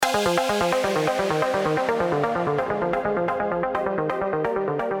Welcome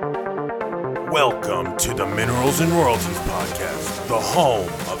to the Minerals and Royalties Podcast, the home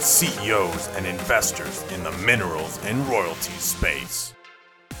of CEOs and investors in the minerals and royalties space.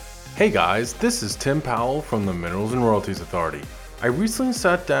 Hey guys, this is Tim Powell from the Minerals and Royalties Authority. I recently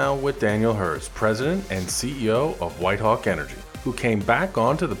sat down with Daniel Herz, President and CEO of WhiteHawk Energy, who came back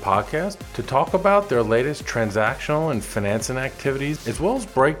onto the podcast to talk about their latest transactional and financing activities, as well as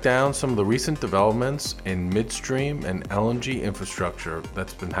break down some of the recent developments in midstream and LNG infrastructure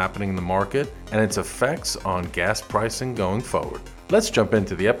that's been happening in the market and its effects on gas pricing going forward. Let's jump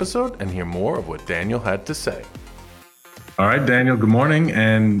into the episode and hear more of what Daniel had to say. All right, Daniel, good morning,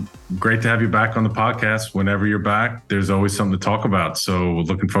 and great to have you back on the podcast. Whenever you're back, there's always something to talk about, so we're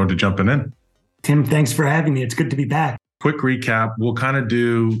looking forward to jumping in. Tim, thanks for having me. It's good to be back. Quick recap, we'll kind of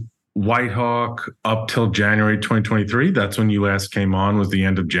do WhiteHawk up till January 2023. That's when you last came on, was the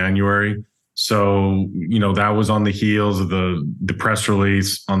end of January. So, that was on the heels of the press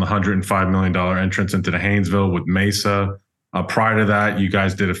release on the $105 million entrance into the Haynesville with Mesa. Prior to that, you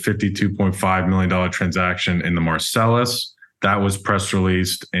guys did a $52.5 million transaction in the Marcellus. That was press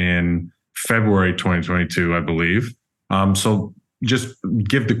released in February 2022, I believe. So just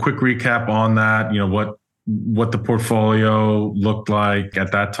give the quick recap on that, what the portfolio looked like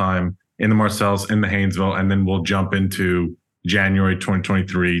at that time in the Marcellus, in the Haynesville, and then we'll jump into January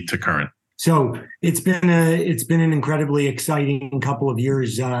 2023 to current. So it's been an incredibly exciting couple of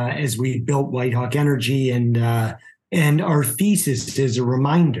years as we built WhiteHawk Energy, and our thesis, as a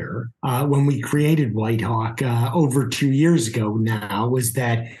reminder, when we created WhiteHawk over 2 years ago now, was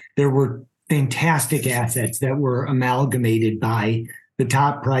that there were fantastic assets that were amalgamated by the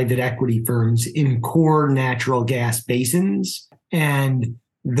top private equity firms in core natural gas basins. And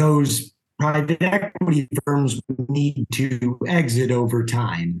those private equity firms need to exit over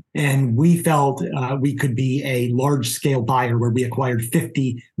time. And we felt we could be a large scale buyer where we acquired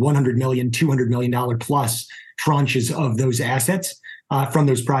 $50, $100 million, $200 million plus tranches of those assets from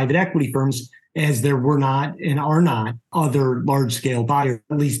those private equity firms, as there were not and are not other large-scale buyers,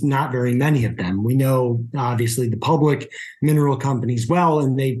 at least not very many of them. We know, obviously, the public mineral companies well,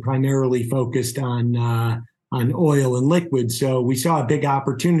 and they primarily focused on oil and liquids. So we saw a big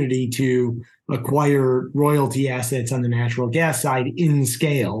opportunity to acquire royalty assets on the natural gas side in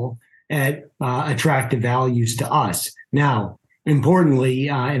scale at attractive values to us. Now, importantly,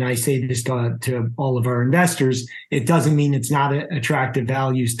 and I say this to all of our investors, it doesn't mean it's not attractive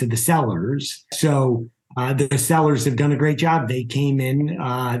values to the sellers. So the sellers have done a great job. They came in,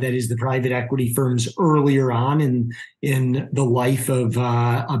 that is the private equity firms, earlier on in the life of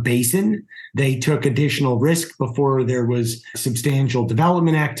a basin. They took additional risk before there was substantial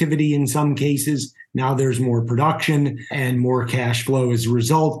development activity in some cases. Now there's more production and more cash flow as a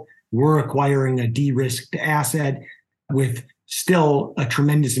result. We're acquiring a de-risked asset with still a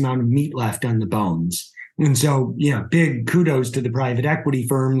tremendous amount of meat left on the bones. And so, big kudos to the private equity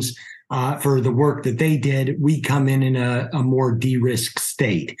firms for the work that they did. We come in a more de-risked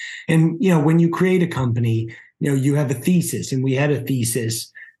state. And, when you create a company, you have a thesis, and we had a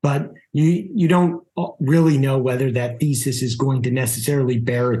thesis, but you don't really know whether that thesis is going to necessarily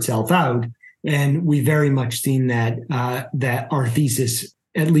bear itself out. And we very much seen that our thesis,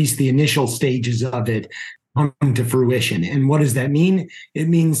 at least the initial stages of it, come to fruition. And what does that mean? It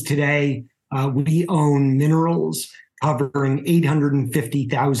means today we own minerals covering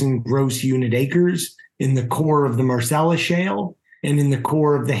 850,000 gross unit acres in the core of the Marcellus Shale and in the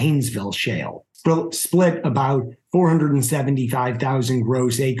core of the Haynesville Shale, split about 475,000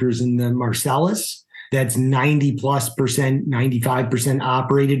 gross acres in the Marcellus. That's 95%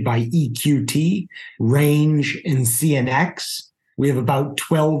 operated by EQT, Range, and CNX. We have about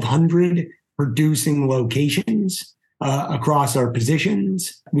 1,200 producing locations across our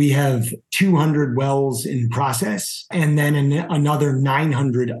positions. We have 200 wells in process, and then another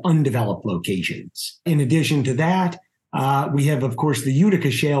 900 undeveloped locations. In addition to that, we have, of course, the Utica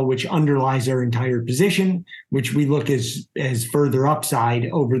Shale, which underlies our entire position, which we look as further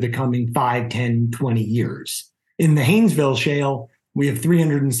upside over the coming 5, 10, 20 years. In the Haynesville Shale, we have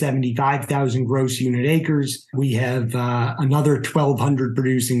 375,000 gross unit acres. We have another 1,200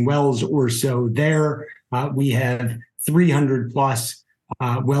 producing wells or so there. We have 300 plus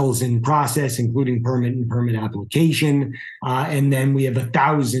wells in process, including permit and permit application. And then we have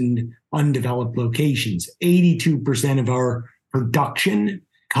 1,000 undeveloped locations. 82% of our production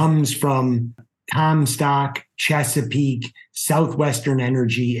comes from Comstock, Chesapeake, Southwestern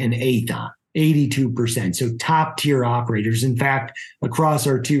Energy, and Aethon. 82%. So top tier operators. In fact, across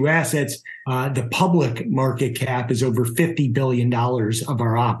our two assets, the public market cap is over $50 billion of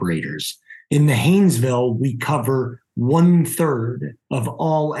our operators. In the Haynesville, we cover 1/3 of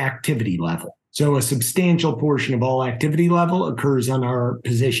all activity level. So a substantial portion of all activity level occurs on our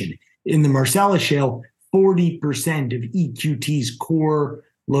position. In the Marcellus Shale, 40% of EQT's core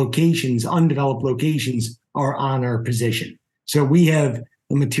locations, undeveloped locations, are on our position. So we have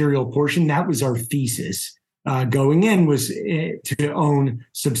a material portion. That was our thesis. Going in was to own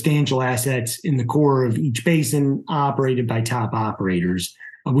substantial assets in the core of each basin operated by top operators.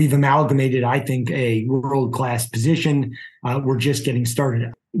 We've amalgamated, I think, a world-class position. We're just getting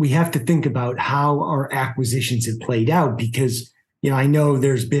started. We have to think about how our acquisitions have played out because, I know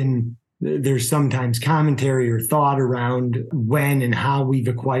there's sometimes commentary or thought around when and how we've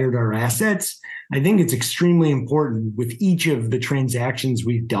acquired our assets. I think it's extremely important with each of the transactions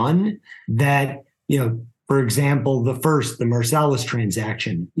we've done that, for example, the Marcellus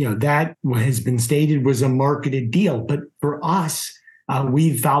transaction, that has been stated was a marketed deal. But for us,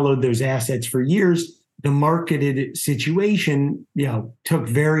 we've followed those assets for years. The marketed situation, took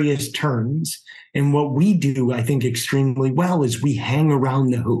various turns. And what we do, I think, extremely well is we hang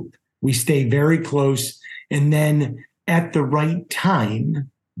around the hoop. We stay very close. And then at the right time,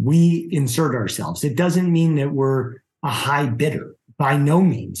 we insert ourselves. It doesn't mean that we're a high bidder, by no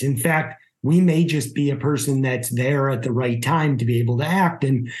means. In fact, we may just be a person that's there at the right time to be able to act.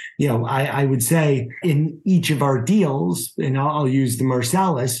 And, I would say in each of our deals, and I'll use the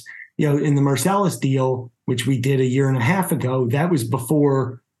Marcellus, in the Marcellus deal, which we did a year and a half ago, that was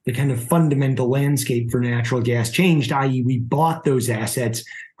before the kind of fundamental landscape for natural gas changed, i.e. we bought those assets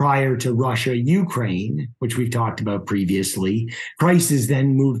prior to Russia, Ukraine, which we've talked about previously. Prices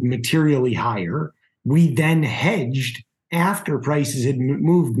then moved materially higher. We then hedged after prices had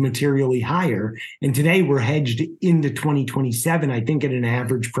moved materially higher. And today we're hedged into 2027, I think at an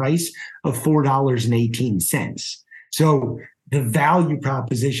average price of $4.18. So the value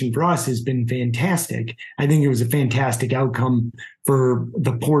proposition for us has been fantastic. I think it was a fantastic outcome for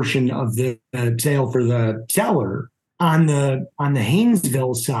the portion of the sale for the seller. On the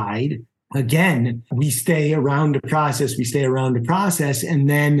Haynesville side, again, we stay around to process. And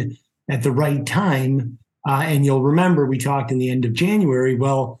then at the right time, and you'll remember we talked in the end of January.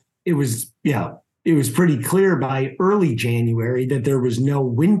 Well, it was pretty clear by early January that there was no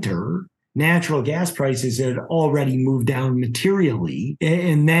winter. Natural gas prices had already moved down materially.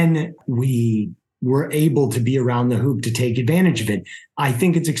 And then we were able to be around the hoop to take advantage of it. I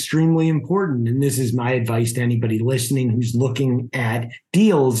think it's extremely important. And this is my advice to anybody listening who's looking at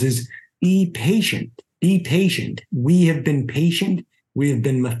deals is be patient. Be patient. We have been patient. We have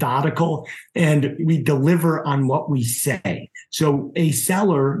been methodical, and we deliver on what we say. So a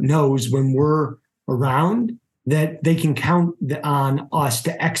seller knows when we're around that they can count on us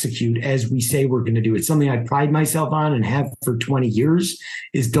to execute as we say we're going to do. It's something I pride myself on and have for 20 years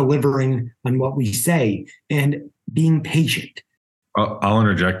is delivering on what we say and being patient. I'll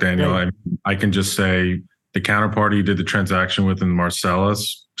interject, Daniel. Right. I can just say the counterparty you did the transaction with in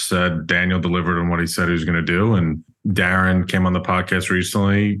Marcellus said Daniel delivered on what he said he was going to do. And Darren came on the podcast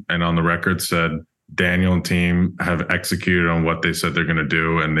recently and on the record said Daniel and team have executed on what they said they're going to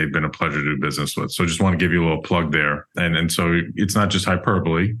do, and they've been a pleasure to do business with. So I just want to give you a little plug there. And so it's not just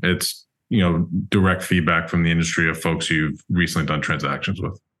hyperbole. It's, direct feedback from the industry of folks you've recently done transactions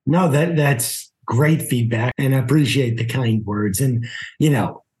with. No, that's great feedback, and I appreciate the kind words. And,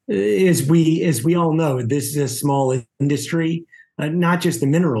 as we all know, this is a small industry. Not just the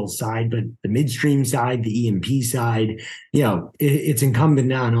minerals side, but the midstream side, the E&P side. It's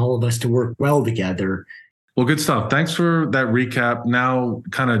incumbent on all of us to work well together. Well, good stuff. Thanks for that recap. Now,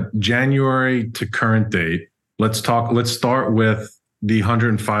 kind of January to current date. Let's start with the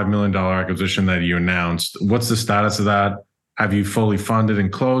 $105 million acquisition that you announced. What's the status of that? Have you fully funded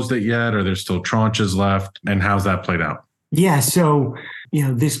and closed it yet? Are there still tranches left? And how's that played out? Yeah. So,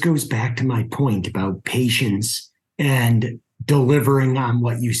 this goes back to my point about patience and delivering on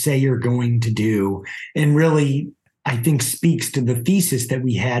what you say you're going to do. And really, I think speaks to the thesis that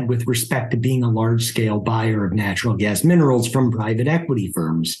we had with respect to being a large scale buyer of natural gas minerals from private equity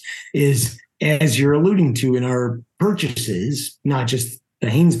firms is, as you're alluding to in our purchases, not just the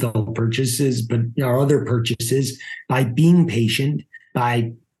Haynesville purchases, but our other purchases, by being patient,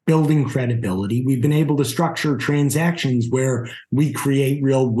 by building credibility, we've been able to structure transactions where we create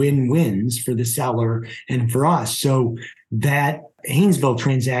real win-wins for the seller and for us. So that Haynesville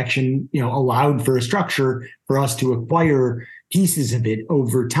transaction, allowed for a structure for us to acquire pieces of it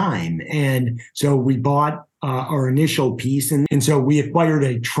over time. And so we bought our initial piece. And so we acquired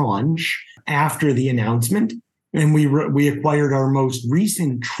a tranche after the announcement, and we acquired our most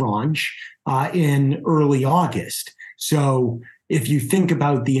recent tranche in early August. So if you think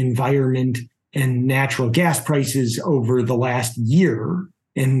about the environment and natural gas prices over the last year,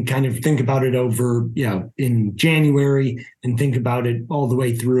 and kind of think about it over, in January, and think about it all the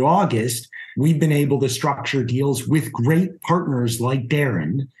way through August, we've been able to structure deals with great partners like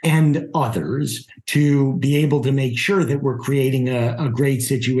Darren and others to be able to make sure that we're creating a great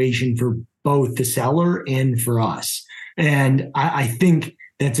situation for both the seller and for us. And I think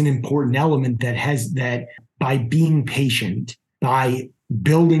that's an important element that by being patient, by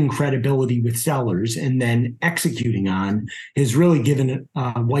building credibility with sellers and then executing on, has really given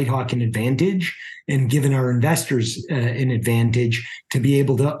WhiteHawk an advantage and given our investors an advantage to be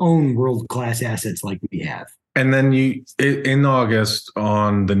able to own world-class assets like we have. And then in August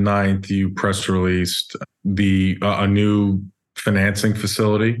on the 9th, you press released a new financing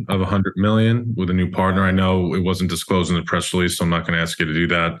facility of $100 million with a new partner. I know it wasn't disclosed in the press release, so I'm not going to ask you to do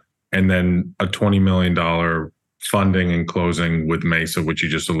that. And then a $20 million funding and closing with Mesa, which you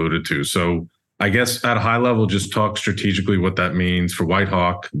just alluded to. So I guess at a high level, just talk strategically what that means for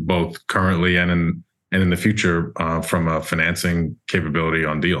WhiteHawk, both currently and in the future, from a financing capability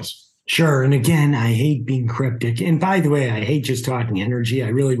on deals. Sure. And again, I hate being cryptic. And by the way, I hate just talking energy. I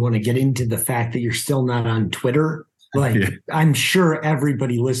really want to get into the fact that you're still not on Twitter. I'm sure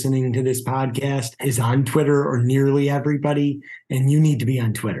everybody listening to this podcast is on Twitter, or nearly everybody, and you need to be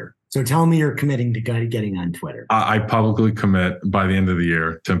on Twitter. So tell me you're committing to getting on Twitter. I publicly commit by the end of the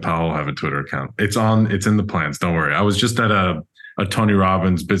year, Tim Powell will have a Twitter account. It's in the plans. Don't worry. I was just at a Tony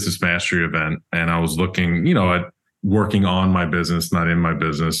Robbins business mastery event, and I was looking, at working on my business, not in my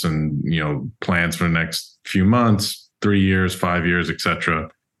business, and, plans for the next few months, 3 years, 5 years, et cetera.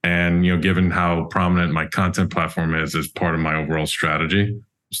 And, given how prominent my content platform is as part of my overall strategy, I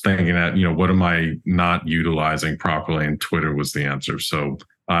was thinking that, what am I not utilizing properly? And Twitter was the answer. So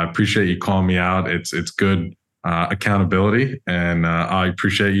I appreciate you calling me out. It's good accountability, and I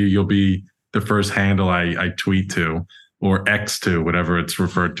appreciate you. You'll be the first handle I tweet to, or X to, whatever it's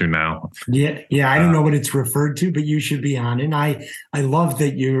referred to now. Yeah. I don't know what it's referred to, but you should be on. And I love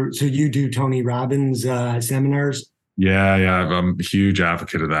that you do Tony Robbins seminars. Yeah. I'm a huge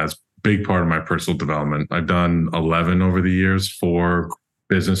advocate of that. It's a big part of my personal development. I've done 11 over the years, 4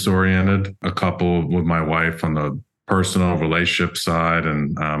 business oriented, a couple with my wife on the personal relationship side,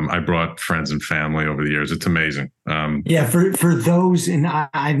 and I brought friends and family over the years. It's amazing. For those, and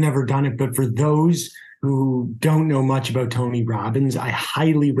I've never done it, but for those who don't know much about Tony Robbins, I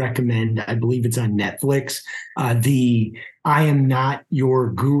highly recommend, I believe it's on Netflix, the I Am Not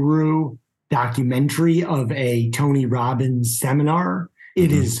Your Guru documentary of a Tony Robbins seminar.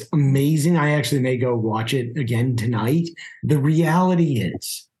 It is amazing. I actually may go watch it again tonight. The reality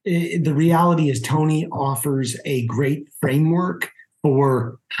is Tony offers a great framework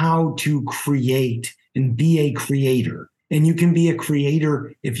for how to create and be a creator. And you can be a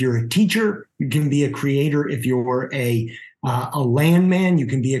creator if you're a teacher. You can be a creator if you're a landman. You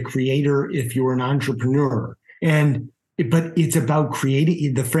can be a creator if you're an entrepreneur. But it's about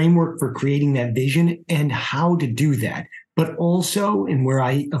creating the framework for creating that vision and how to do that. But also, and where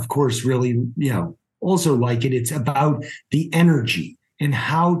I, of course, really, also like it, it's about the energy and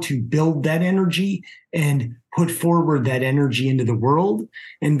how to build that energy and put forward that energy into the world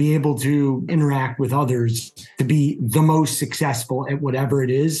and be able to interact with others to be the most successful at whatever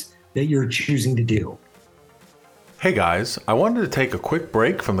it is that you're choosing to do. Hey guys, I wanted to take a quick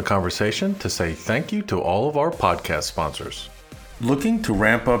break from the conversation to say thank you to all of our podcast sponsors. Looking to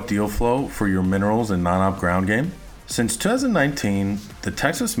ramp up deal flow for your minerals and non-op ground game? Since 2019, the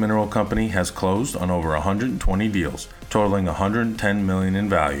Texas Mineral Company has closed on over 120 deals, totaling $110 million in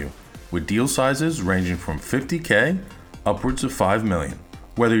value, with deal sizes ranging from $50K upwards of $5 million.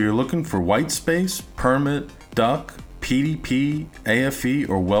 Whether you're looking for white space, permit, duck, PDP, AFE,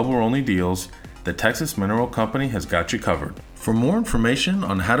 or wellbore-only deals, the Texas Mineral Company has got you covered. For more information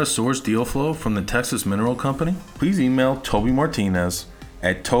on how to source deal flow from the Texas Mineral Company, please email Toby Martinez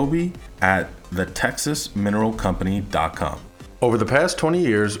at toby@thetexasmineralcompany.com. Over the past 20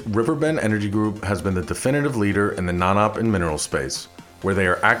 years, Riverbend Energy Group has been the definitive leader in the non-op and mineral space, where they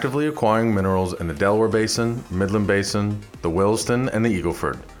are actively acquiring minerals in the Delaware Basin, Midland Basin, the Williston, and the Eagle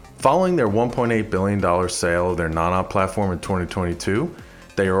Ford. Following their $1.8 billion sale of their non-op platform in 2022,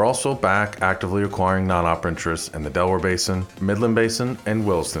 they are also back actively acquiring non-op interests in the Delaware Basin, Midland Basin, and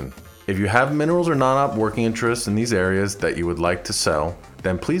Williston. If you have minerals or non-op working interests in these areas that you would like to sell,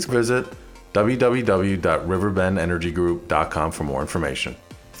 then please visit www.riverbendenergygroup.com for more information.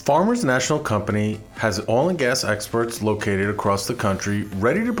 Farmers National Company has oil and gas experts located across the country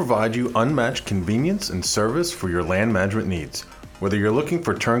ready to provide you unmatched convenience and service for your land management needs. Whether you're looking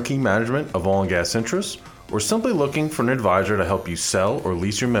for turnkey management of oil and gas interests or simply looking for an advisor to help you sell or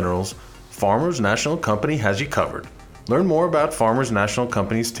lease your minerals, Farmers National Company has you covered. Learn more about Farmers National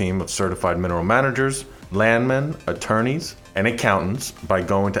Company's team of certified mineral managers, landmen, attorneys, and accountants by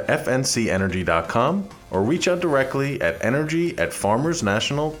going to fncenergy.com or reach out directly at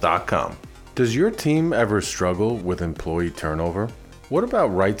energy@farmersnational.com. Does your team ever struggle with employee turnover? What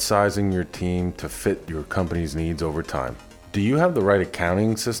about right-sizing your team to fit your company's needs over time? Do you have the right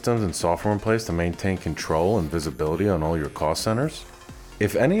accounting systems and software in place to maintain control and visibility on all your cost centers?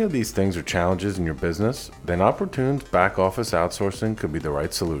 If any of these things are challenges in your business, then Opportune's back office outsourcing could be the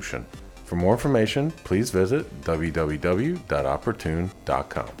right solution. For more information, please visit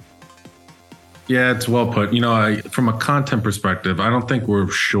www.opportune.com. Yeah, it's well put. From a content perspective, I don't think we're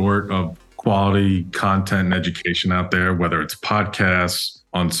short of quality content and education out there, whether it's podcasts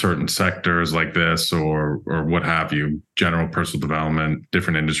on certain sectors like this or what have you, general personal development,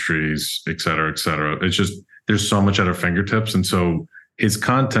 different industries, et cetera, et cetera. It's just, there's so much at our fingertips. And so his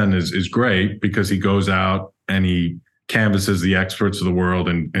content is great because he goes out and he canvasses the experts of the world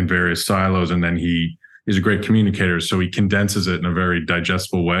in various silos. And then he is a great communicator. So he condenses it in a very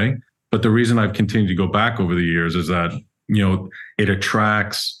digestible way. But the reason I've continued to go back over the years is that, it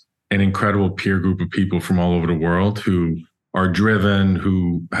attracts an incredible peer group of people from all over the world who are driven,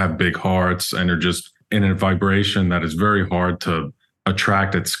 who have big hearts, and are just in a vibration that is very hard to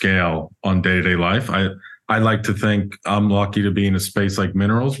attract at scale on day-to-day life. I like to think I'm lucky to be in a space like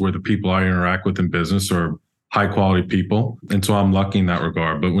minerals where the people I interact with in business are high quality people. And so I'm lucky in that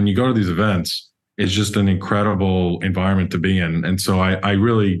regard. But when you go to these events, it's just an incredible environment to be in. And so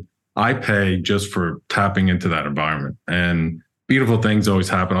I pay just for tapping into that environment, and beautiful things always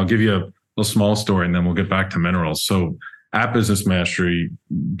happen. I'll give you a small story and then we'll get back to minerals. So at Business Mastery,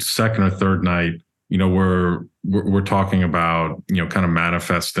 second or third night, we're talking about, kind of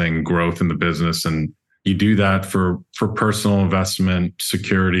manifesting growth in the business. And you do that for personal investment,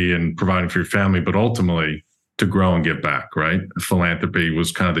 security, and providing for your family, but ultimately to grow and give back, right? Philanthropy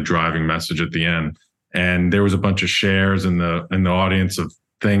was kind of the driving message at the end. And there was a bunch of shares in the audience of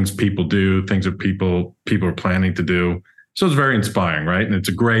things people do, things that people are planning to do. So it's very inspiring, right? And it's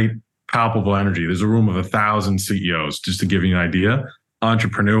a great, palpable energy. There's a room of 1,000 CEOs, just to give you an idea,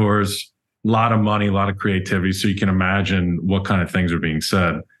 entrepreneurs, a lot of money, a lot of creativity. So you can imagine what kind of things are being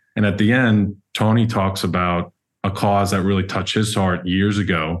said. And at the end, Tony talks about a cause that really touched his heart years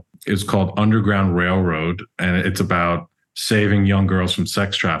ago. It's called Underground Railroad, and it's about saving young girls from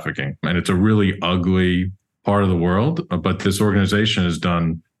sex trafficking. And it's a really ugly part of the world, but this organization has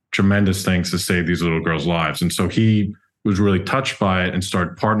done tremendous things to save these little girls' lives. And so he was really touched by it and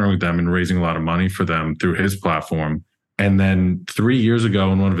started partnering with them and raising a lot of money for them through his platform. And then 3 years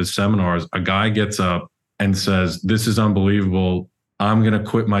ago in one of his seminars, a guy gets up and says, "This is unbelievable. I'm going to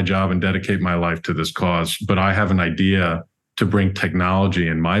quit my job and dedicate my life to this cause, but I have an idea to bring technology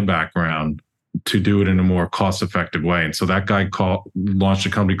in my background to do it in a more cost-effective way." And so that guy launched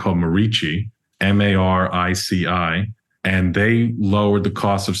a company called Marici, MARICI, and they lowered the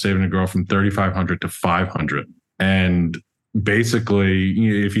cost of saving a girl from $3,500 to $500. And basically,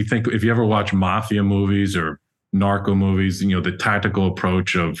 if you ever watch mafia movies or narco movies, the tactical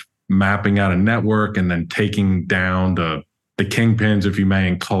approach of mapping out a network and then taking down the kingpins, if you may,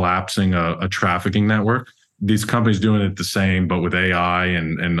 and collapsing a trafficking network. These companies doing it the same, but with AI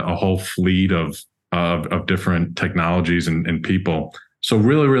and a whole fleet of different technologies and people. So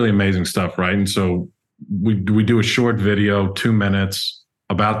really, really amazing stuff, right? And so we do a short video, 2 minutes,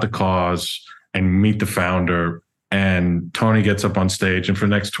 about the cause and meet the founder. And Tony gets up on stage, and for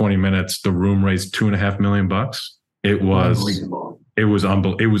the next 20 minutes, the room raised $2.5 million. It was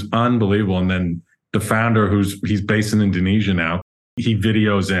unbelievable. And then the founder, he's based in Indonesia now, he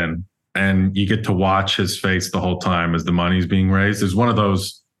videos in, and you get to watch his face the whole time as the money's being raised. It's one of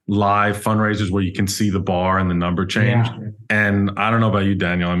those live fundraisers where you can see the bar and the number change. Yeah. And I don't know about you,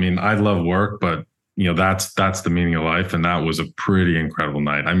 Daniel. I mean, I love work, but that's the meaning of life. And that was a pretty incredible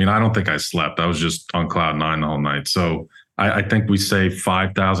night. I mean, I don't think I slept. I was just on cloud nine the whole night. So I think we saved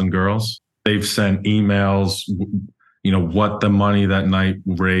 5,000 girls. They've sent emails. What the money that night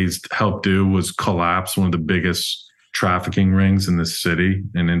raised helped do was collapse one of the biggest trafficking rings in this city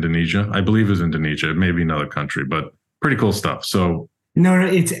in Indonesia. I believe it was Indonesia. It may be another country, but pretty cool stuff. So no,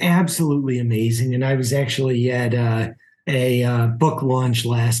 it's absolutely amazing. And I was actually at a book launch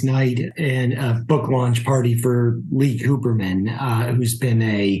last night, and a book launch party for Lee Cooperman, who's been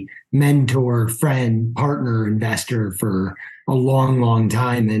a mentor, friend, partner, investor for a long, long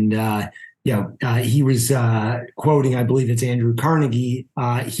time. And, he was quoting, I believe it's Andrew Carnegie,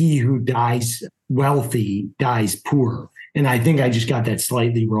 he who dies wealthy dies poor. And I think I just got that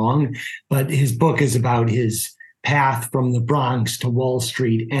slightly wrong. But his book is about his path from the Bronx to Wall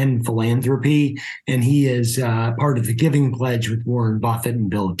Street and philanthropy. And he is part of the Giving Pledge with Warren Buffett and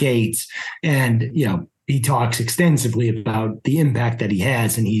Bill Gates. And, he talks extensively about the impact that he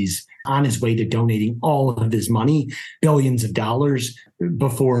has. And he's on his way to donating all of his money, billions of dollars,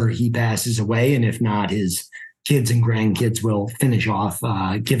 before he passes away. And if not, his kids and grandkids will finish off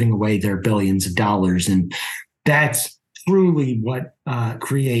giving away their billions of dollars. And that's truly what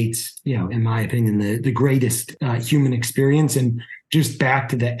creates, in my opinion, the greatest human experience. And just back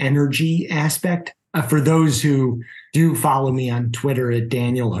to the energy aspect, for those who do follow me on Twitter at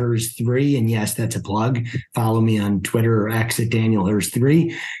Daniel Herz 3, and yes, that's a plug. Follow me on Twitter or X at Daniel Herz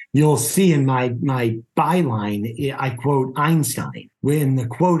 3. You'll see in my byline, I quote Einstein. When the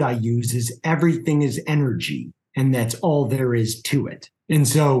quote I use is "everything is energy, and that's all there is to it." And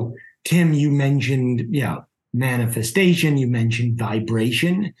so, Tim, you mentioned, manifestation, you mentioned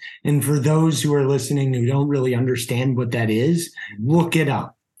vibration. And for those who are listening who don't really understand what that is, look it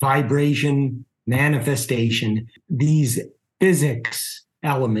up. Vibration, manifestation, these physics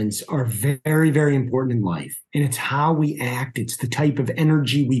elements are very, very important in life. And it's how we act. It's the type of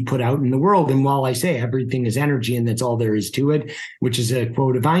energy we put out in the world. And while I say everything is energy and that's all there is to it, which is a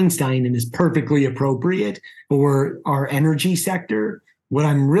quote of Einstein and is perfectly appropriate for our energy sector, what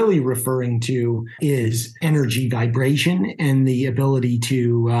I'm really referring to is energy vibration and the ability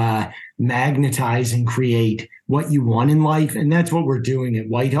to magnetize and create what you want in life. And that's what we're doing at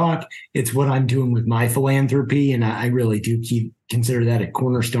WhiteHawk. It's what I'm doing with my philanthropy. And I really do consider that a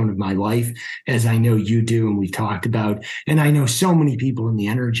cornerstone of my life, as I know you do, and we've talked about. And I know so many people in the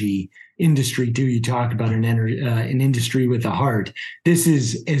energy industry do. You talk about an industry with a heart. This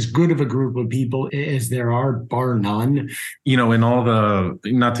is as good of a group of people as there are, bar none. In all the,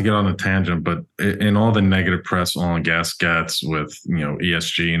 not to get on a tangent, but in all the negative press oil and gas gets with,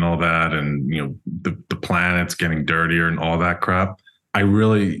 ESG and all that, and, the planet's getting dirtier and all that crap, I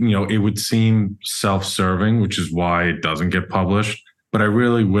really, it would seem self-serving, which is why it doesn't get published. But I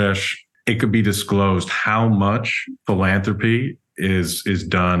really wish it could be disclosed how much philanthropy is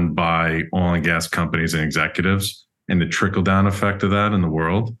done by oil and gas companies and executives, and the trickle down effect of that in the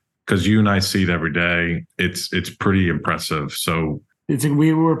world. Because you and I see it every day. It's pretty impressive. So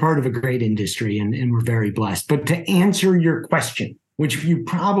we're part of a great industry, and we're very blessed. But to answer your question, which you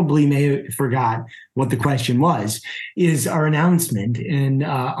probably may have forgot what the question was, is our announcement and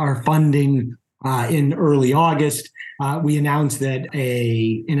our funding in early August. We announced that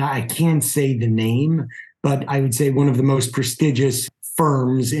and I can't say the name, but I would say one of the most prestigious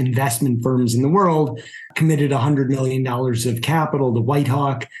investment firms in the world, committed $100 million of capital to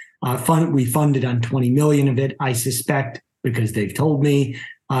WhiteHawk. We funded on $20 million of it. I suspect, because they've told me,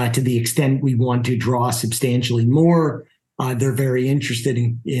 to the extent we want to draw substantially more, they're very interested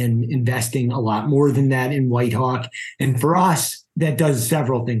in investing a lot more than that in WhiteHawk. And for us, that does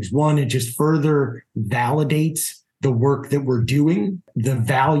several things. One, it just further validates the work that we're doing, the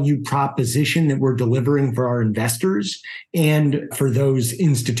value proposition that we're delivering for our investors and for those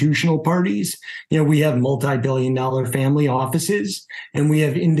institutional parties. We have multi-billion-dollar family offices, and we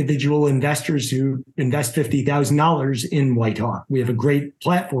have individual investors who invest $50,000 in WhiteHawk. We have a great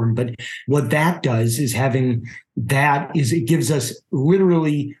platform, but what that does is it gives us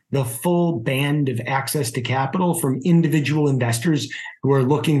literally the full band of access to capital from individual investors who are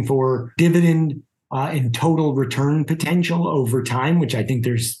looking for dividend and total return potential over time, which I think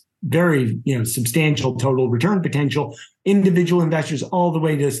there's very substantial total return potential. Individual investors all the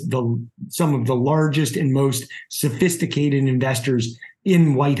way to some of the largest and most sophisticated investors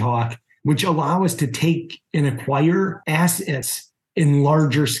in WhiteHawk, which allow us to take and acquire assets in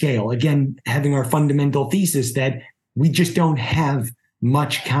larger scale. Again, having our fundamental thesis that we just don't have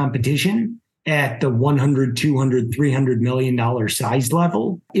much competition at the $100, $200, $300 million size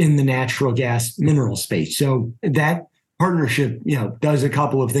level in the natural gas mineral space. So that partnership, does a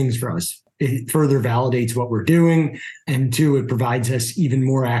couple of things for us. It further validates what we're doing. And two, it provides us even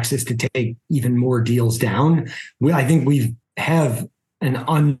more access to take even more deals down. I think we have an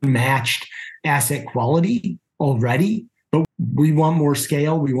unmatched asset quality already, but we want more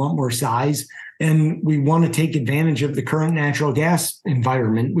scale. We want more size. And we want to take advantage of the current natural gas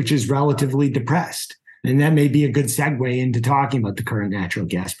environment, which is relatively depressed. And that may be a good segue into talking about the current natural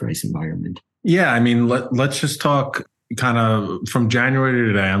gas price environment. Yeah, I mean, let's just talk kind of from January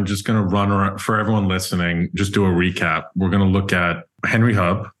to today. I'm just going to run around for everyone listening, just do a recap. We're going to look at Henry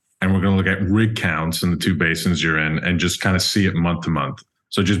Hub, and we're going to look at rig counts in the two basins you're in and just kind of see it month to month.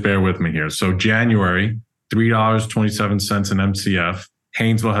 So just bear with me here. So January, $3.27 an MCF.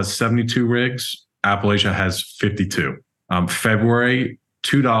 Haynesville has 72 rigs. Appalachia has 52. February,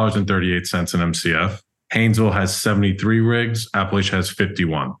 $2.38 an MCF. Haynesville has 73 rigs. Appalachia has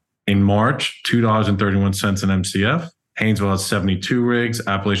 51. In March, $2.31 an MCF. Haynesville has 72 rigs.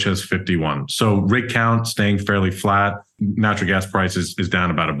 Appalachia has 51. So rig count staying fairly flat. Natural gas prices is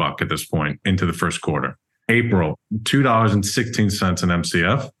down about $1 at this point into the first quarter. April, $2.16 an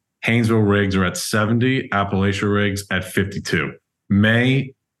MCF. Haynesville rigs are at 70. Appalachia rigs at 52.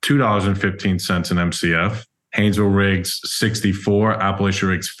 May, $2.15 an MCF. Haynesville rigs 64. Appalachia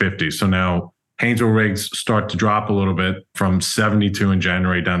rigs 50. So now Haynesville rigs start to drop a little bit from 72 in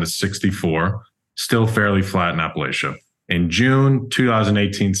January down to 64. Still fairly flat in Appalachia. In June,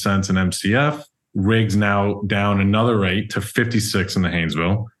 $2.18 an MCF. Rigs now down another rate to 56 in the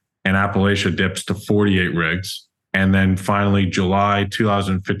Haynesville, and Appalachia dips to 48 rigs. And then finally, July,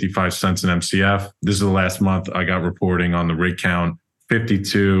 $2.55 an MCF. This is the last month I got reporting on the rig count.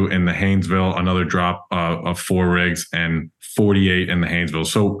 52 in the Haynesville, another drop of 4 rigs, and 48 in the Haynesville.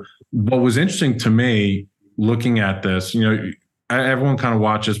 So what was interesting to me looking at this, everyone kind of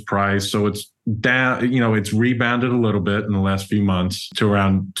watches price. So it's down, it's rebounded a little bit in the last few months to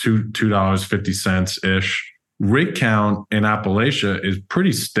around $2.50-ish. Rig count in Appalachia is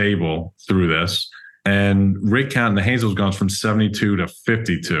pretty stable through this. And rig count in the Haynesville's gone from 72 to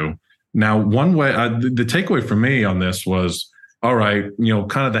 52. Now, one way, the takeaway for me on this was, all right,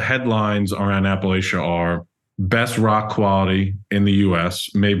 kind of the headlines around Appalachia are best rock quality in the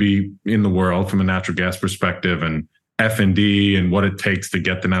U.S., maybe in the world from a natural gas perspective, and F&D and what it takes to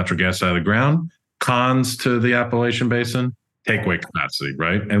get the natural gas out of the ground. Cons to the Appalachian Basin, takeaway capacity,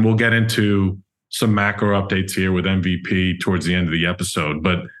 right? And we'll get into some macro updates here with MVP towards the end of the episode,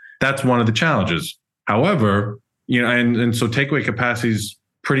 but that's one of the challenges. However, and so takeaway capacity is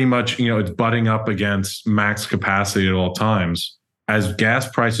pretty much, it's butting up against max capacity at all times. As gas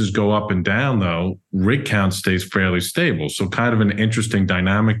prices go up and down, though, rig count stays fairly stable. So kind of an interesting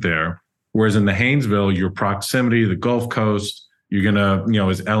dynamic there. Whereas in the Haynesville, your proximity to the Gulf Coast, you're going to,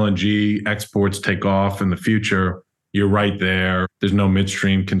 as LNG exports take off in the future, you're right there. There's no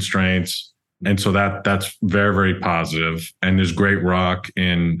midstream constraints. And so that's very, very positive. And there's great rock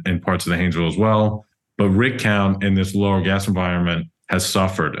in parts of the Haynesville as well. But rig count in this lower gas environment has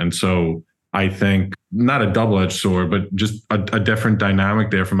suffered. And so I think not a double-edged sword, but just a different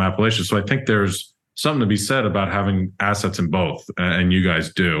dynamic there from Appalachia. So I think there's something to be said about having assets in both, and you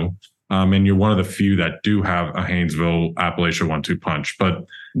guys do. And you're one of the few that do have a Haynesville Appalachia 1-2 punch. But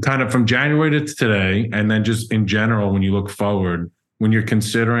kind of from January to today, and then just in general, when you look forward, when you're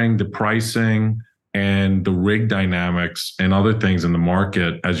considering the pricing and the rig dynamics and other things in the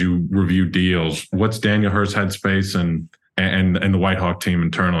market as you review deals, what's Daniel Herz headspace and the WhiteHawk team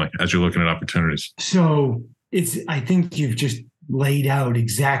internally as you're looking at opportunities? So I think you've just laid out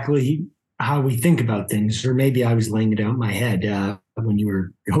exactly how we think about things, or maybe I was laying it out in my head when you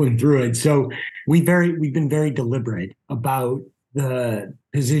were going through it. So we've been very deliberate about the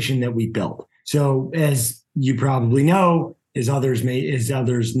position that we built. So as you probably know, as others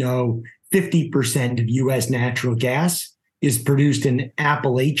know, 50% of U.S. natural gas is produced in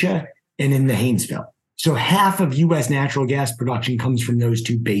Appalachia and in the Haynesville. So half of U.S. natural gas production comes from those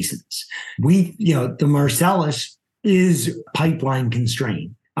two basins. The Marcellus is pipeline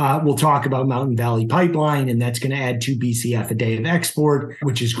constrained. We'll talk about Mountain Valley Pipeline, and that's going to add 2 BCF a day of export,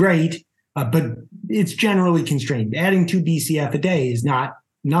 which is great, but it's generally constrained. Adding 2 BCF a day is not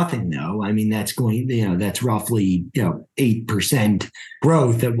nothing, though. I mean, that's roughly 8%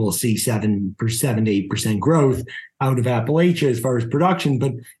 growth that we'll see 7 to 8% growth out of Appalachia as far as production,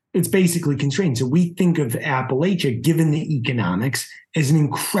 but it's basically constrained. So we think of Appalachia, given the economics, as an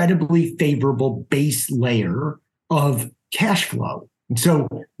incredibly favorable base layer of cash flow. And so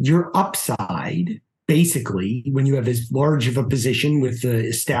your upside, basically, when you have as large of a position with the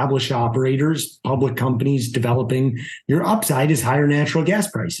established operators, public companies developing, your upside is higher natural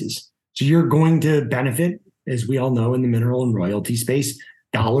gas prices. So you're going to benefit, as we all know, in the mineral and royalty space,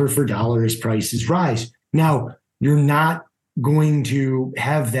 dollar for dollar as prices rise. Now, you're not going to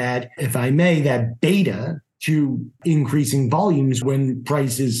have that, if I may, that beta to increasing volumes when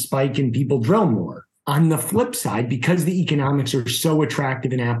prices spike and people drill more. On the flip side, because the economics are so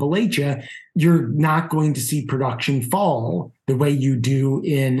attractive in Appalachia, you're not going to see production fall the way you do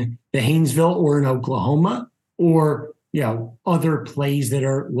in the Haynesville or in Oklahoma or other plays that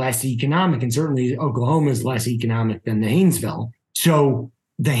are less economic. And certainly Oklahoma is less economic than the Haynesville. So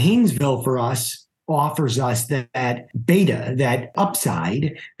the Haynesville for us offers us that beta, that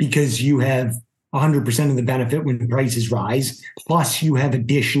upside, because you have 100% of the benefit when prices rise, plus you have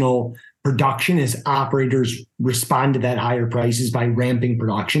additional production as operators respond to that higher prices by ramping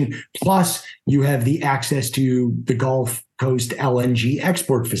production. Plus, you have the access to the Gulf Coast LNG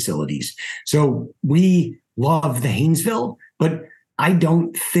export facilities. So we love the Haynesville, but I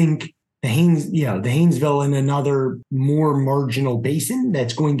don't think the Haynesville and another more marginal basin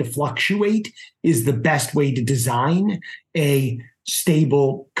that's going to fluctuate is the best way to design a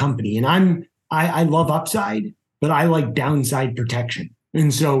stable company. And I love upside, but I like downside protection.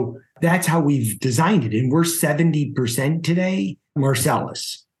 And so that's how we've designed it. And we're 70% today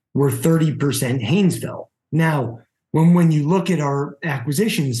Marcellus. We're 30% Haynesville. Now, when you look at our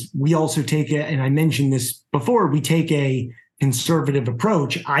acquisitions, we also take and I mentioned this before, we take a conservative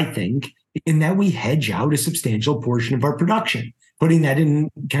approach, I think, in that we hedge out a substantial portion of our production. Putting that in,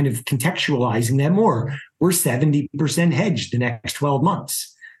 kind of contextualizing that more, we're 70% hedged the next 12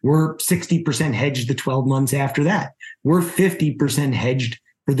 months. We're 60% hedged the 12 months after that. We're 50% hedged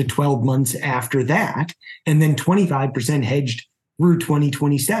for the 12 months after that, and then 25% hedged through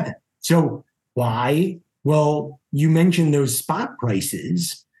 2027. So why? Well, you mentioned those spot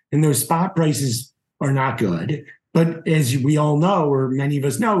prices, and those spot prices are not good. But as we all know, or many of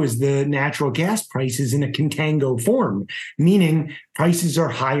us know, is the natural gas prices in a contango form, meaning prices are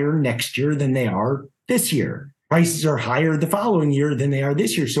higher next year than they are this year. Prices are higher the following year than they are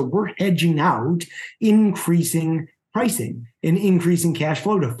this year. So we're hedging out increasing pricing and increasing cash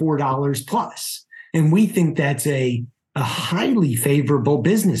flow to $4 plus. And we think that's a highly favorable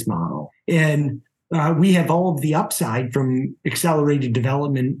business model. And we have all of the upside from accelerated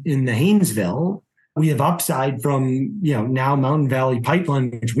development in the Haynesville. We have upside from, now Mountain Valley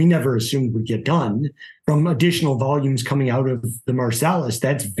Pipeline, which we never assumed would get done, from additional volumes coming out of the Marcellus.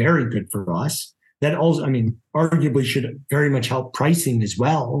 That's very good for us. That also, arguably should very much help pricing as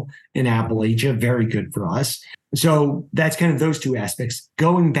well in Appalachia. Very good for us. So that's kind of those two aspects.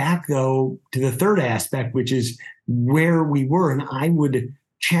 Going back, though, to the third aspect, which is where we were, and I would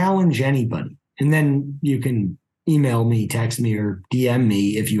challenge anybody, and then you can email me, text me, or DM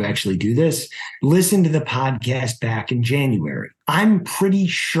me if you actually do this. Listen to the podcast back in January. I'm pretty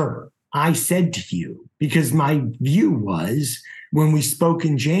sure I said to you, because my view was when we spoke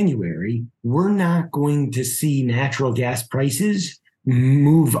in January, we're not going to see natural gas prices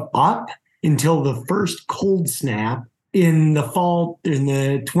move up until the first cold snap in the fall, in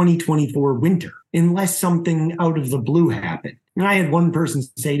the 2024 winter, unless something out of the blue happened. And I had one person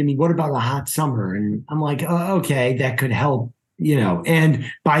say to me, what about a hot summer? And I'm like, oh, okay, that could help,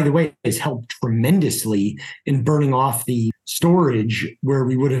 And by the way, it's helped tremendously in burning off the storage where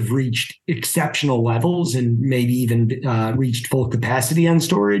we would have reached exceptional levels and maybe even reached full capacity on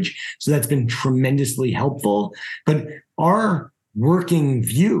storage. So that's been tremendously helpful. But our working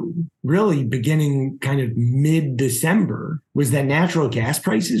view, really beginning kind of mid-December, was that natural gas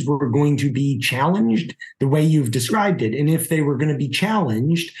prices were going to be challenged the way you've described it. And if they were going to be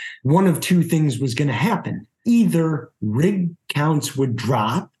challenged, one of two things was going to happen. Either rig counts would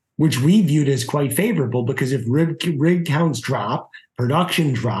drop, which we viewed as quite favorable, because if rig counts drop,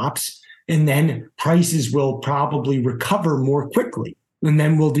 production drops, and then prices will probably recover more quickly. And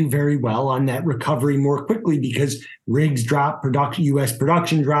then we'll do very well on that recovery more quickly because rigs drop, U.S.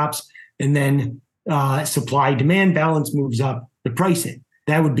 production drops, and then supply-demand balance moves up the pricing.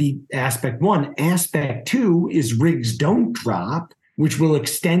 That would be aspect one. Aspect two is rigs don't drop, which will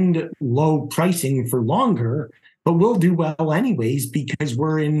extend low pricing for longer, but we'll do well anyways because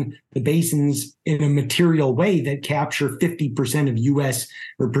we're in the basins in a material way that capture 50% of U.S.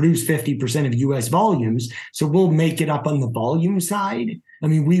 or produce 50% of U.S. volumes. So we'll make it up on the volume side.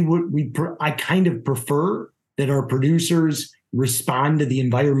 I kind of prefer that our producers respond to the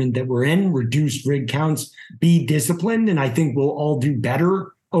environment that we're in, reduce rig counts, be disciplined, and I think we'll all do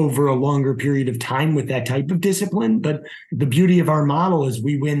better over a longer period of time with that type of discipline. But the beauty of our model is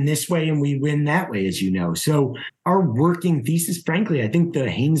we win this way and we win that way, as you know. So our working thesis, frankly, I think the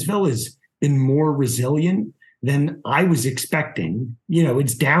Haynesville has been more resilient than I was expecting.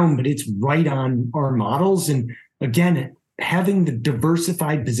 It's down, but it's right on our models. And again, having the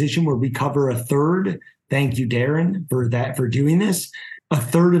diversified position where we cover a third, thank you, Darren, for doing this, a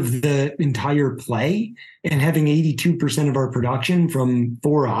third of the entire play, and having 82% of our production from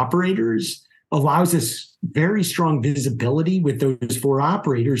 4 operators allows us very strong visibility with those 4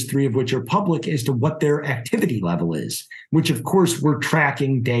 operators, 3 of which are public, as to what their activity level is, which of course we're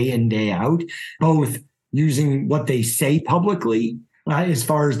tracking day in, day out, both using what they say publicly, as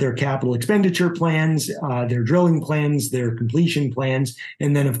far as their capital expenditure plans, their drilling plans, their completion plans.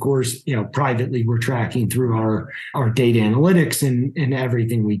 And then, of course, privately, we're tracking through our data analytics and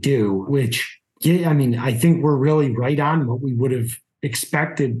everything we do, which, I think we're really right on what we would have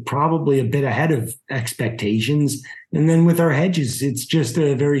expected, probably a bit ahead of expectations. And then with our hedges, it's just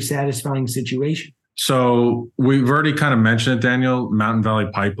a very satisfying situation. So we've already kind of mentioned it, Daniel, Mountain Valley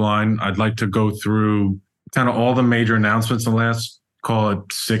Pipeline. I'd like to go through kind of all the major announcements in the last, call it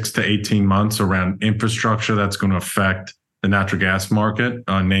 6 to 18 months around infrastructure that's going to affect the natural gas market,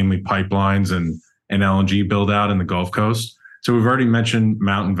 namely pipelines and LNG build out in the Gulf Coast. So we've already mentioned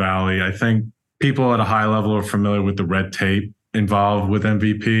Mountain Valley. I think people at a high level are familiar with the red tape involved with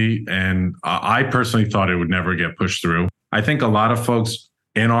MVP. And I personally thought it would never get pushed through. I think a lot of folks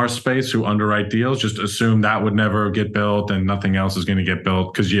in our space who underwrite deals just assume that would never get built and nothing else is going to get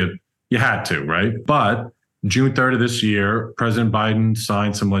built because you had to, right? But June 3rd of this year, President Biden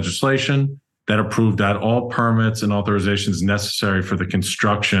signed some legislation that approved that all permits and authorizations necessary for the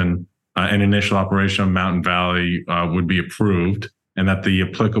construction and initial operation of Mountain Valley would be approved, and that the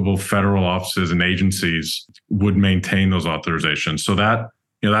applicable federal offices and agencies would maintain those authorizations. So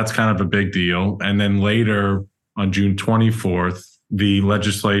that's kind of a big deal. And then later on June 24th, the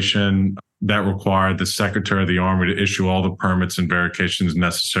legislation that required the Secretary of the Army to issue all the permits and verifications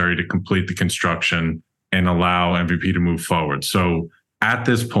necessary to complete the construction and allow MVP to move forward. So at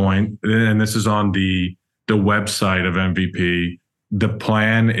this point, and this is on the website of MVP, the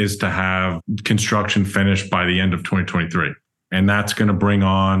plan is to have construction finished by the end of 2023. And that's going to bring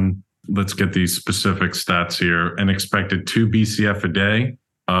on, let's get these specific stats here, an expected 2 BCF a day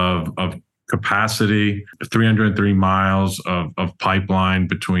of capacity, 303 miles of pipeline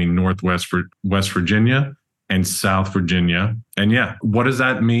between West Virginia and South Virginia. And what does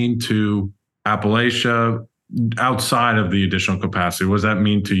that mean to Appalachia outside of the additional capacity? What does that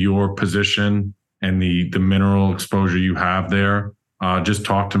mean to your position and the mineral exposure you have there? Just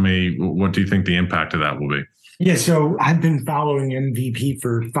talk to me. What do you think the impact of that will be? Yeah, so I've been following MVP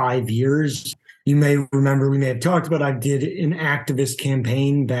for 5 years. You may remember, we may have talked about, I did an activist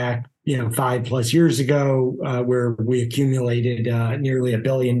campaign back 5+ years ago, where we accumulated nearly $1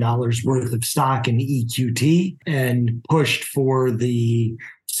 billion worth of stock in EQT and pushed for the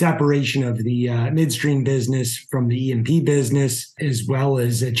separation of the midstream business from the E&P business, as well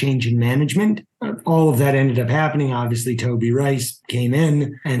as a change in management. All of that ended up happening. Obviously, Toby Rice came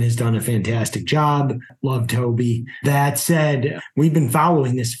in and has done a fantastic job. Love Toby. That said, we've been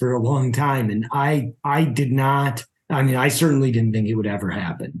following this for a long time, and I certainly didn't think it would ever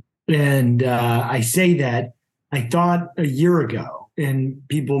happen. And I say that I thought a year ago, and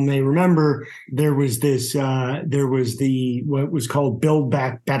people may remember, there was what was called Build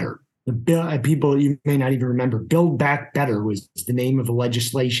Back Better. People, you may not even remember, Build Back Better was the name of the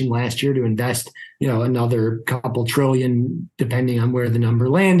legislation last year to invest, another couple trillion, depending on where the number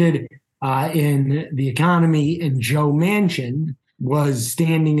landed, in the economy. And Joe Manchin was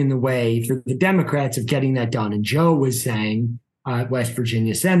standing in the way for the Democrats of getting that done. And Joe was saying, West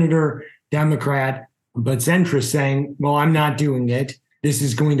Virginia senator, Democrat, but centrist, saying, well, I'm not doing it. This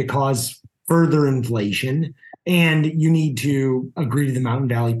is going to cause further inflation, and you need to agree to the Mountain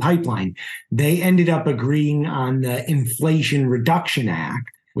Valley Pipeline. They ended up agreeing on the Inflation Reduction Act,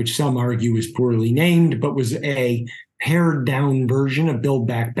 which some argue is poorly named, but was a pared down version of Build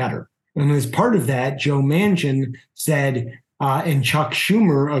Back Better. And as part of that, Joe Manchin said, and Chuck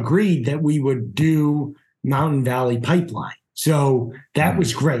Schumer agreed that we would do Mountain Valley Pipeline. So that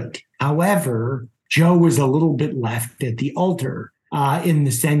was great. However, Joe was a little bit left at the altar in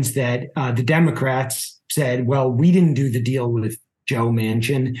the sense that the Democrats said, well, we didn't do the deal with Joe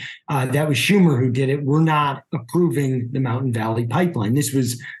Manchin. That was Schumer who did it. We're not approving the Mountain Valley Pipeline. This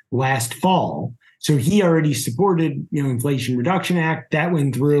was last fall. So he already supported, Inflation Reduction Act. That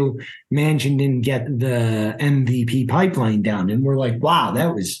went through. Manchin didn't get the MVP pipeline done. And we're like, wow,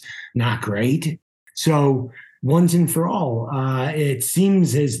 that was not great. So once and for all, it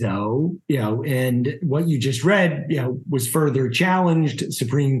seems as though, and what you just read, was further challenged.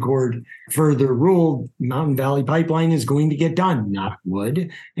 Supreme Court further ruled Mountain Valley Pipeline is going to get done, knock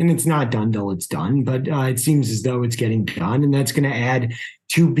wood. And it's not done till it's done, but it seems as though it's getting done. And that's going to add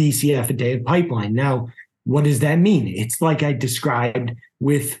 2 BCF a day of pipeline. Now, what does that mean? It's like I described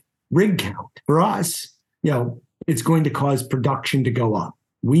with rig count. For us, it's going to cause production to go up.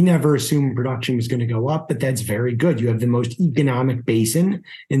 We never assumed production was going to go up, but that's very good. You have the most economic basin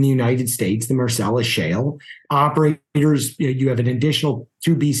in the United States, the Marcellus Shale. Operators, you have an additional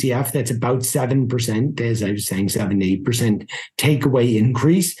 2 BCF. That's about 7%, as I was saying, 7 to 8% takeaway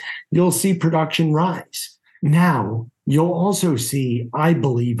increase. You'll see production rise. Now, you'll also see, I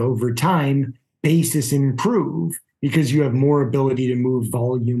believe, over time, basis improve because you have more ability to move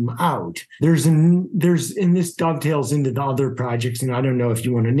volume out. And this dovetails into the other projects, and I don't know if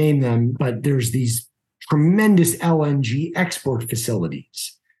you want to name them, but there's these tremendous LNG export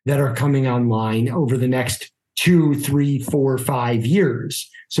facilities that are coming online over the next 2, 3, 4, 5 years.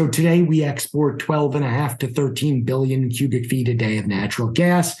 So today we export 12.5 to 13 billion cubic feet a day of natural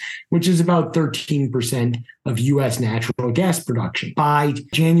gas, which is about 13% of U.S. natural gas production. By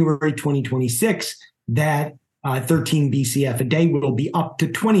January 2026, that 13 BCF a day will be up to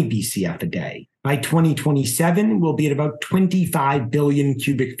 20 BCF a day. By 2027, we'll be at about 25 billion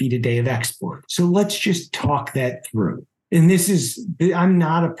cubic feet a day of export. So let's just talk that through. And I'm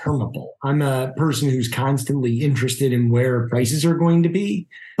not a permeable. I'm a person who's constantly interested in where prices are going to be.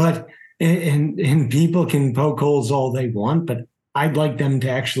 But, and people can poke holes all they want, but I'd like them to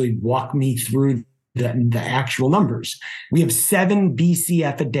actually walk me through the actual numbers. We have 7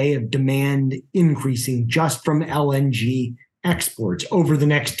 BCF a day of demand increasing just from LNG exports over the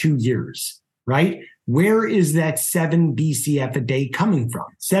next 2 years, right? Where is that 7 BCF a day coming from?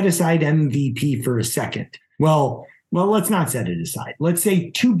 Set aside MVP for a second. Well, let's not set it aside. Let's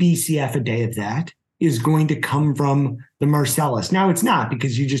say 2 BCF a day of that is going to come from the Marcellus. Now it's not,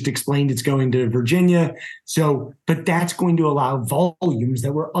 because you just explained it's going to Virginia. But that's going to allow volumes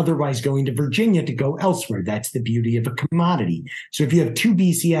that were otherwise going to Virginia to go elsewhere. That's the beauty of a commodity. So if you have 2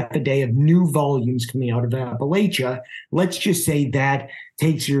 BCF a day of new volumes coming out of Appalachia, let's just say that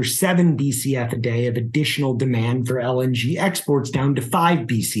takes your 7 BCF a day of additional demand for LNG exports down to 5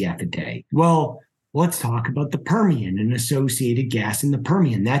 BCF a day. Well, let's talk about the Permian and associated gas in the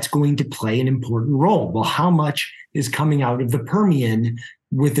Permian. That's going to play an important role. Well, how much is coming out of the Permian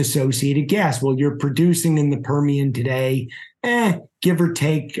with associated gas? Well, you're producing in the Permian today, give or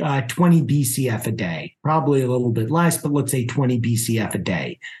take 20 BCF a day, probably a little bit less, but let's say 20 BCF a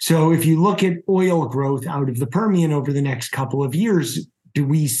day. So if you look at oil growth out of the Permian over the next couple of years, do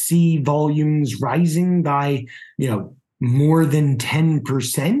we see volumes rising by, more than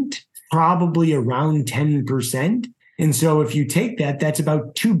 10%? Probably around 10%. And so if you take that, that's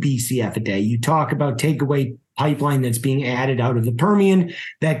about 2 BCF a day. You talk about takeaway pipeline that's being added out of the Permian,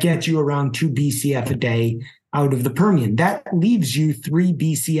 that gets you around 2 BCF a day out of the Permian. That leaves you 3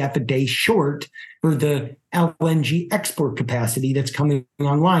 BCF a day short for the LNG export capacity that's coming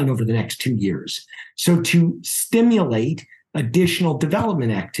online over the next 2 years. So to stimulate additional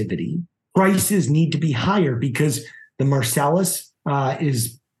development activity, prices need to be higher because the Marcellus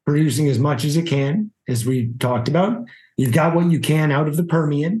is producing as much as it can, as we talked about. You've got what you can out of the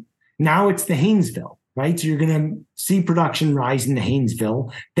Permian. Now it's the Haynesville, right? So you're going to see production rise in the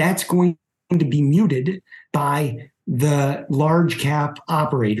Haynesville. That's going to be muted by the large cap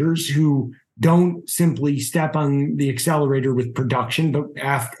operators who don't simply step on the accelerator with production, but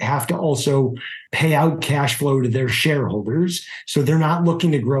have to also pay out cash flow to their shareholders. So they're not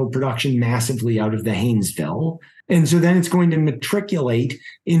looking to grow production massively out of the Haynesville. And so then it's going to matriculate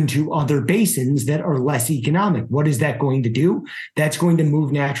into other basins that are less economic. What is that going to do? That's going to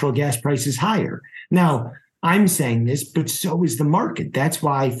move natural gas prices higher. Now, I'm saying this, but so is the market. That's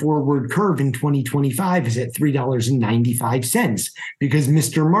why forward curve in 2025 is at $3.95, because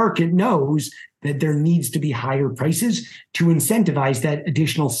Mr. Market knows that there needs to be higher prices to incentivize that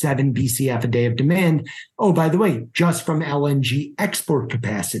additional 7 BCF a day of demand. Oh, by the way, just from LNG export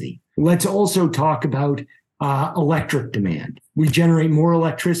capacity. Let's also talk about electric demand. We generate more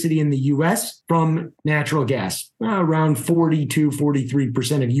electricity in the U.S. from natural gas. Around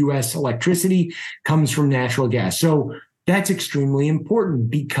 43% of U.S. electricity comes from natural gas. So that's extremely important,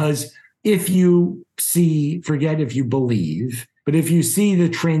 because if you see, forget if you believe, but if you see the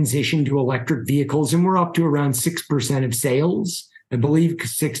transition to electric vehicles, and we're up to around 6% of sales, I believe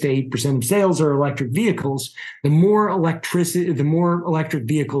 6 to 8% of sales are electric vehicles. The more electric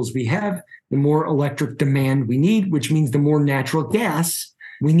vehicles we have, the more electric demand we need, which means the more natural gas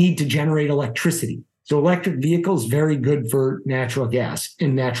we need to generate electricity. So electric vehicles, very good for natural gas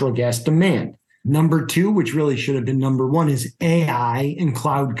and natural gas demand. Number 2, which really should have been number 1, is AI and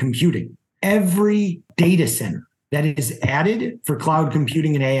cloud computing. Every data center that is added for cloud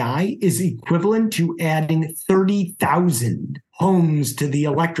computing and AI is equivalent to adding 30,000 homes to the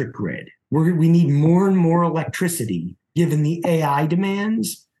electric grid. We need more and more electricity given the AI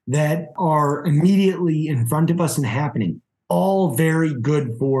demands that are immediately in front of us and happening. All very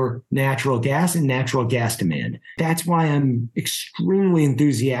good for natural gas and natural gas demand. That's why I'm extremely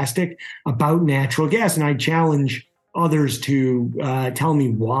enthusiastic about natural gas. And I challenge others to tell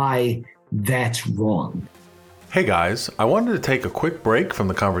me why that's wrong. Hey guys, I wanted to take a quick break from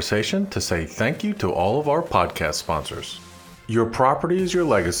the conversation to say thank you to all of our podcast sponsors. Your property is your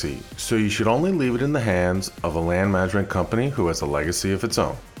legacy, so you should only leave it in the hands of a land management company who has a legacy of its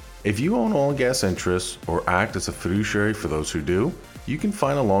own. If you own oil and gas interests or act as a fiduciary for those who do, you can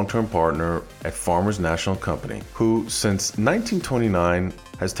find a long-term partner at Farmers National Company, who since 1929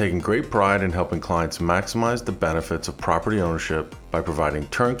 has taken great pride in helping clients maximize the benefits of property ownership by providing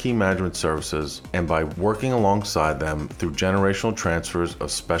turnkey management services and by working alongside them through generational transfers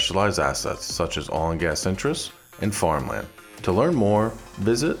of specialized assets such as oil and gas interests and farmland. To learn more,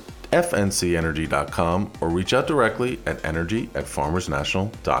 visit fncenergy.com or reach out directly at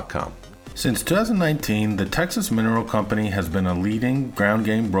energy@farmersnational.com. Since 2019, the Texas Mineral Company has been a leading ground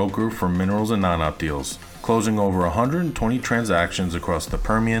game broker for minerals and non-op deals, closing over 120 transactions across the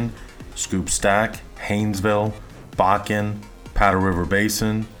Permian, Scoop Stack, Haynesville, Bakken, Powder River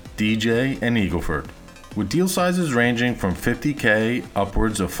Basin, DJ, and Eagle Ford. With deal sizes ranging from $50K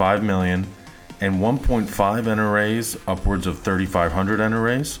upwards of $5 million and 1.5 NRAs upwards of 3,500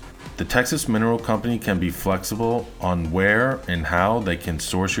 NRAs, the Texas Mineral Company can be flexible on where and how they can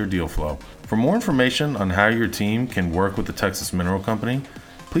source your deal flow. For more information on how your team can work with the Texas Mineral Company,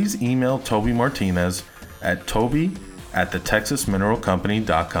 please email Toby Martinez at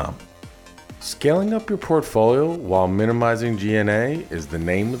toby@thetexasmineralcompany.com. Scaling up your portfolio while minimizing G&A is the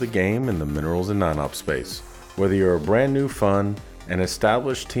name of the game in the minerals and non-op space. Whether you're a brand new fund, an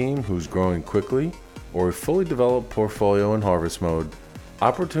established team who's growing quickly, or a fully developed portfolio in harvest mode,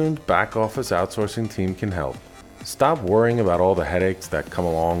 Opportune's back office outsourcing team can help. Stop worrying about all the headaches that come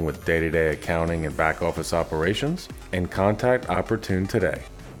along with day-to-day accounting and back office operations and contact Opportune today.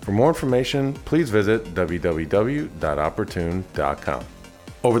 For more information, please visit www.opportune.com.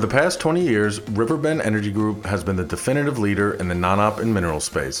 Over the past 20 years, Riverbend Energy Group has been the definitive leader in the non-op and mineral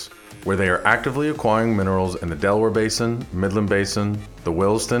space, where they are actively acquiring minerals in the Delaware Basin, Midland Basin, the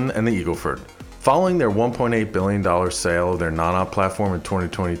Williston, and the Eagle Ford. Following their $1.8 billion sale of their non-op platform in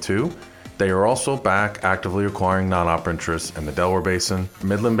 2022, they are also back actively acquiring non-op interests in the Delaware Basin,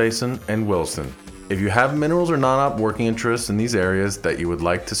 Midland Basin, and Williston. If you have minerals or non-op working interests in these areas that you would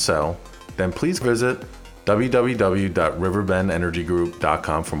like to sell, then please visit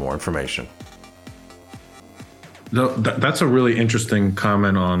www.riverbendenergygroup.com for more information. That's a really interesting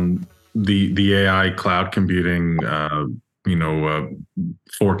comment on the AI cloud computing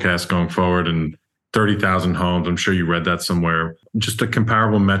forecast going forward, and 30,000 homes. I'm sure you read that somewhere. Just a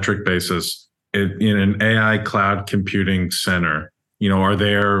comparable metric basis in an AI cloud computing center, are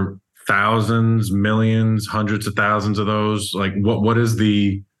there thousands, millions, hundreds of thousands of those? Like what is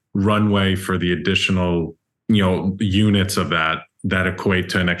the runway for the additional, units of that equate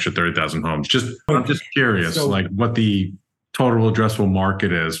to an extra 30,000 homes? I'm just curious, what the total addressable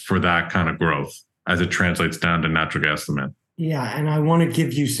market is for that kind of growth as it translates down to natural gas demand. Yeah, and I want to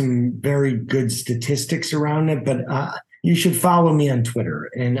give you some very good statistics around it, but you should follow me on Twitter,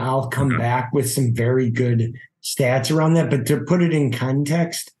 and I'll come back with some very good stats around that. But to put it in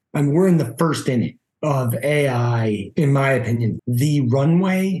context, we're in the first inning of AI, in my opinion. The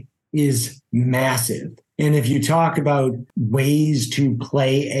runway is massive. And if you talk about ways to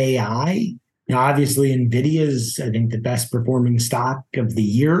play AI, obviously NVIDIA is, I think, the best performing stock of the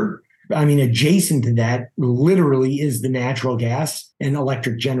year. Adjacent to that literally is the natural gas and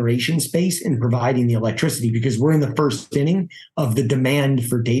electric generation space and providing the electricity, because we're in the first inning of the demand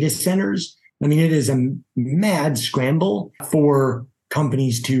for data centers. It is a mad scramble for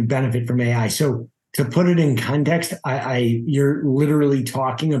companies to benefit from AI. So to put it in context, you're literally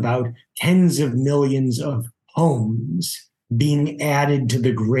talking about tens of millions of homes being added to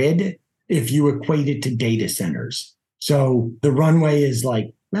the grid if you equate it to data centers. So the runway is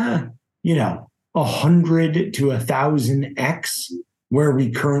 100 to 1,000x where we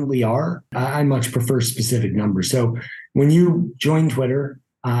currently are. I much prefer specific numbers. So when you join Twitter,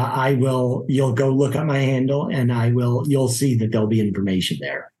 you'll go look at my handle, and you'll see that there'll be information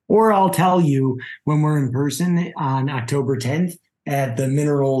there. Or I'll tell you when we're in person on October 10th at the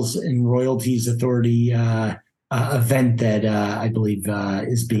Minerals and Royalties Authority event that I believe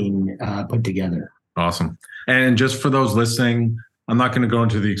is being put together. Awesome. And just for those listening, I'm not going to go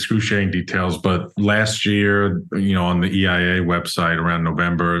into the excruciating details, but last year, on the EIA website around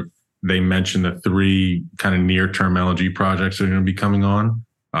November, they mentioned the 3 kind of near-term LNG projects that are going to be coming on.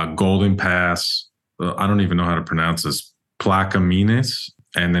 Golden Pass, I don't even know how to pronounce this, Plaquemines,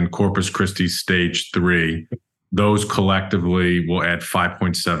 and then Corpus Christi Stage 3. Those collectively will add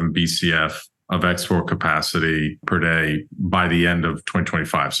 5.7 BCF of export capacity per day by the end of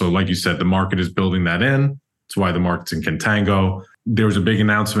 2025. So like you said, the market is building that in. That's why the market's in contango. There was a big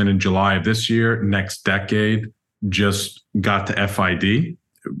announcement in July of this year, NextDecade, just got to FID,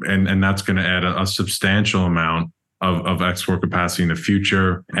 and that's going to add a substantial amount of export capacity in the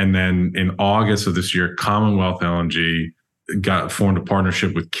future. And then in August of this year, Commonwealth LNG formed a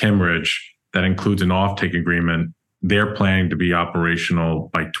partnership with Kimmeridge that includes an offtake agreement. They're planning to be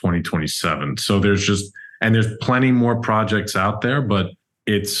operational by 2027. So there's plenty more projects out there, but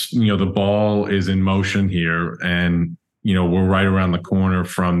it's, the ball is in motion here, and we're right around the corner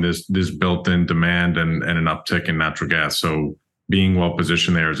from this built-in demand and an uptick in natural gas. So being well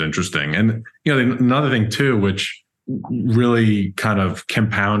positioned there is interesting. And another thing too, which really kind of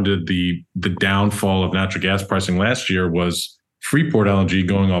compounded the downfall of natural gas pricing last year, was Freeport LNG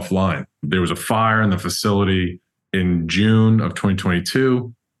going offline. There was a fire in the facility in June of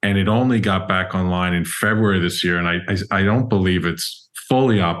 2022, and it only got back online in February this year. And I don't believe it's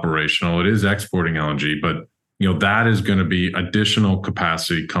fully operational. It is exporting LNG, but that is going to be additional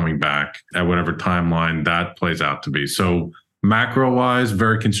capacity coming back at whatever timeline that plays out to be. So macro-wise,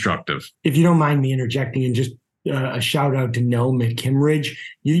 very constructive. If you don't mind me interjecting, and just a shout out to Noam at Kimmeridge.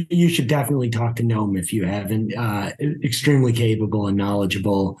 You should definitely talk to Noam if you haven't. Extremely capable and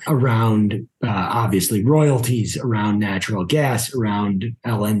knowledgeable around obviously royalties, around natural gas, around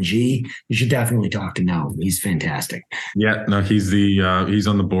LNG. You should definitely talk to Noam. He's fantastic. Yeah, no, he's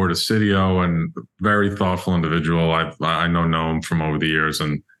on the board of Sitio, and very thoughtful individual. I know Noam from over the years,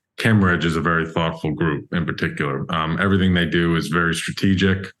 and Kimmeridge is a very thoughtful group in particular. Everything they do is very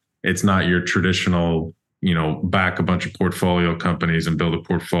strategic. It's not your traditional, back a bunch of portfolio companies and build a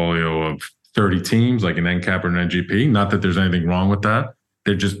portfolio of 30 teams like an NCAP or an NGP. Not that there's anything wrong with that.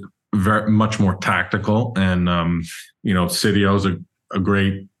 They're just very much more tactical. And, Sitio is a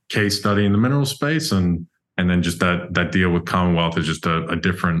great case study in the mineral space. And then just that deal with Commonwealth is just a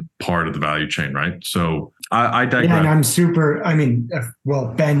different part of the value chain, right? So I digress. Yeah, and I'm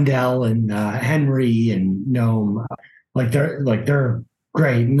Bendel and Henry and Noam, they're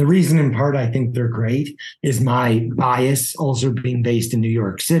great. And the reason in part I think they're great is my bias also being based in New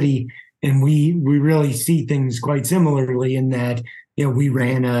York City. And we really see things quite similarly in that, we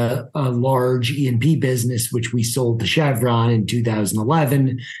ran a large E&P business, which we sold to Chevron in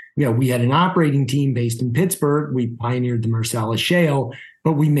 2011. We had an operating team based in Pittsburgh. We pioneered the Marcellus Shale,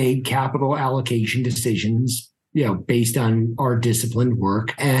 but we made capital allocation decisions, based on our disciplined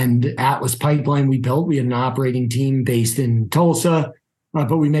work. And Atlas Pipeline we built, we had an operating team based in Tulsa.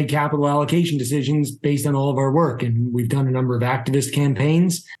 But we made capital allocation decisions based on all of our work. And we've done a number of activist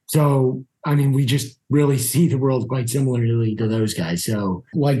campaigns. So, we just really see the world quite similarly to those guys. So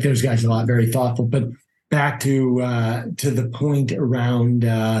like those guys a lot, very thoughtful. But back to the point around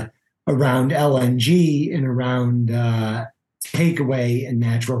LNG and around takeaway and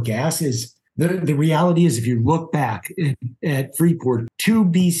natural gas is the reality is, if you look back at Freeport, 2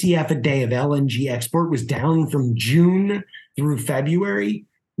 BCF a day of LNG export was down from June through February.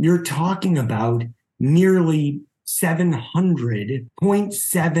 You're talking about nearly 700.7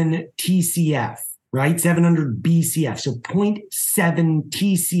 TCF, right? 700 BCF. So 0.7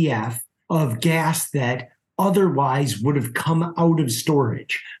 TCF of gas that otherwise would have come out of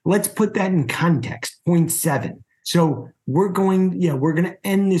storage. Let's put that in context, 0.7. So we're going to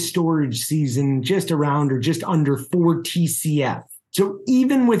end the storage season just around or just under 4 TCF. So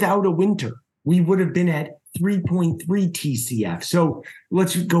even without a winter, we would have been at 3.3 TCF. So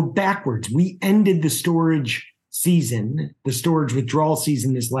let's go backwards. We ended the storage withdrawal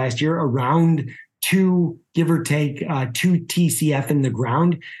season this last year around 2, give or take 2 TCF in the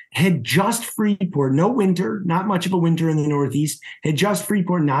ground. Had just Freeport, no winter, not much of a winter in the Northeast, had just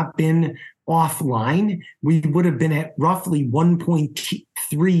Freeport not been offline, we would have been at roughly 1.3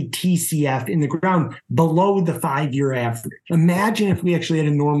 TCF in the ground, below the 5-year average. Imagine if we actually had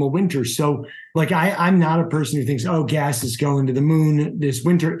a normal winter. So I'm not a person who thinks, gas is going to the moon this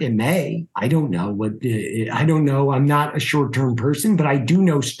winter. It may. I don't know. I don't know. I'm not a short-term person, but I do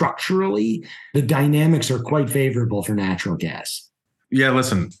know structurally the dynamics are quite favorable for natural gas. Yeah,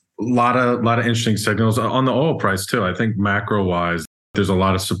 listen, a lot of interesting signals on the oil price too. I think macro-wise, there's a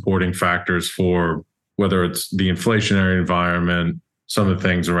lot of supporting factors for whether it's the inflationary environment, some of the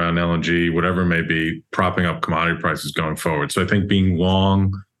things around LNG, whatever it may be, propping up commodity prices going forward. So I think being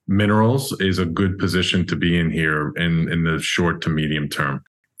long minerals is a good position to be in here in the short to medium term.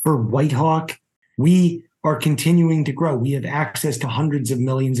 For WhiteHawk, we are continuing to grow. We have access to hundreds of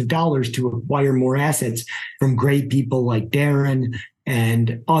millions of dollars to acquire more assets from great people like Darren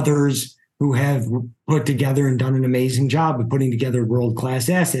and others who have put together and done an amazing job of putting together world-class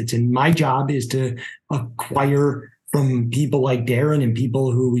assets. And my job is to acquire from people like Darren and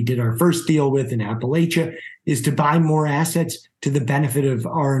people who we did our first deal with in Appalachia, is to buy more assets to the benefit of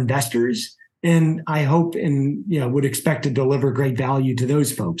our investors And I hope and would expect to deliver great value to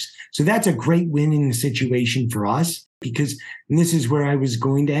those folks. So that's a great winning situation for us because, and this is where I was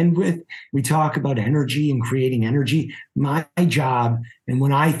going to end with, we talk about energy and creating energy. My job, and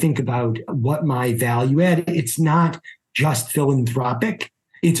when I think about what my value add, it's not just philanthropic,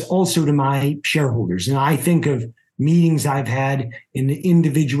 it's also to my shareholders. And I think of meetings I've had in the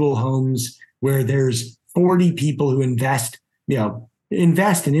individual homes where there's 40 people who invest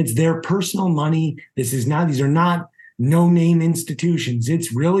and it's their personal money. These are not no-name institutions.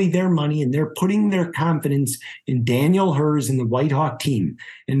 It's really their money, and they're putting their confidence in Daniel Herz and the WhiteHawk team.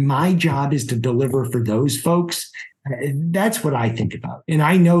 And my job is to deliver for those folks. That's what I think about. And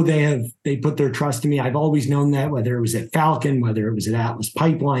I know they put their trust in me. I've always known that, whether it was at Falcon, whether it was at Atlas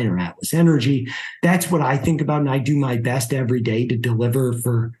Pipeline or Atlas Energy. That's what I think about. And I do my best every day to deliver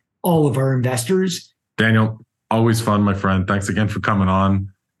for all of our investors. Daniel, always fun, my friend. Thanks again for coming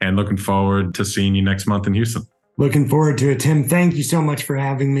on, and looking forward to seeing you next month in Houston. Looking forward to it, Tim. Thank you so much for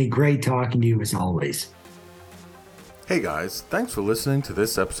having me. Great talking to you as always. Hey guys, thanks for listening to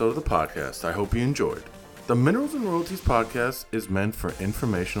this episode of the podcast. I hope you enjoyed. The Minerals and Royalties podcast is meant for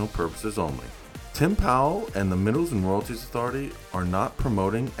informational purposes only. Tim Powell and the Minerals and Royalties Authority are not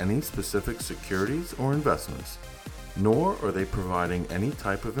promoting any specific securities or investments, nor are they providing any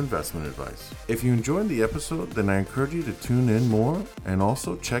type of investment advice. If you enjoyed the episode, then I encourage you to tune in more and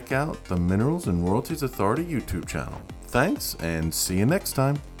also check out the Minerals and Royalties Authority YouTube channel. Thanks, and see you next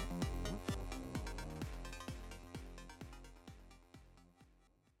time.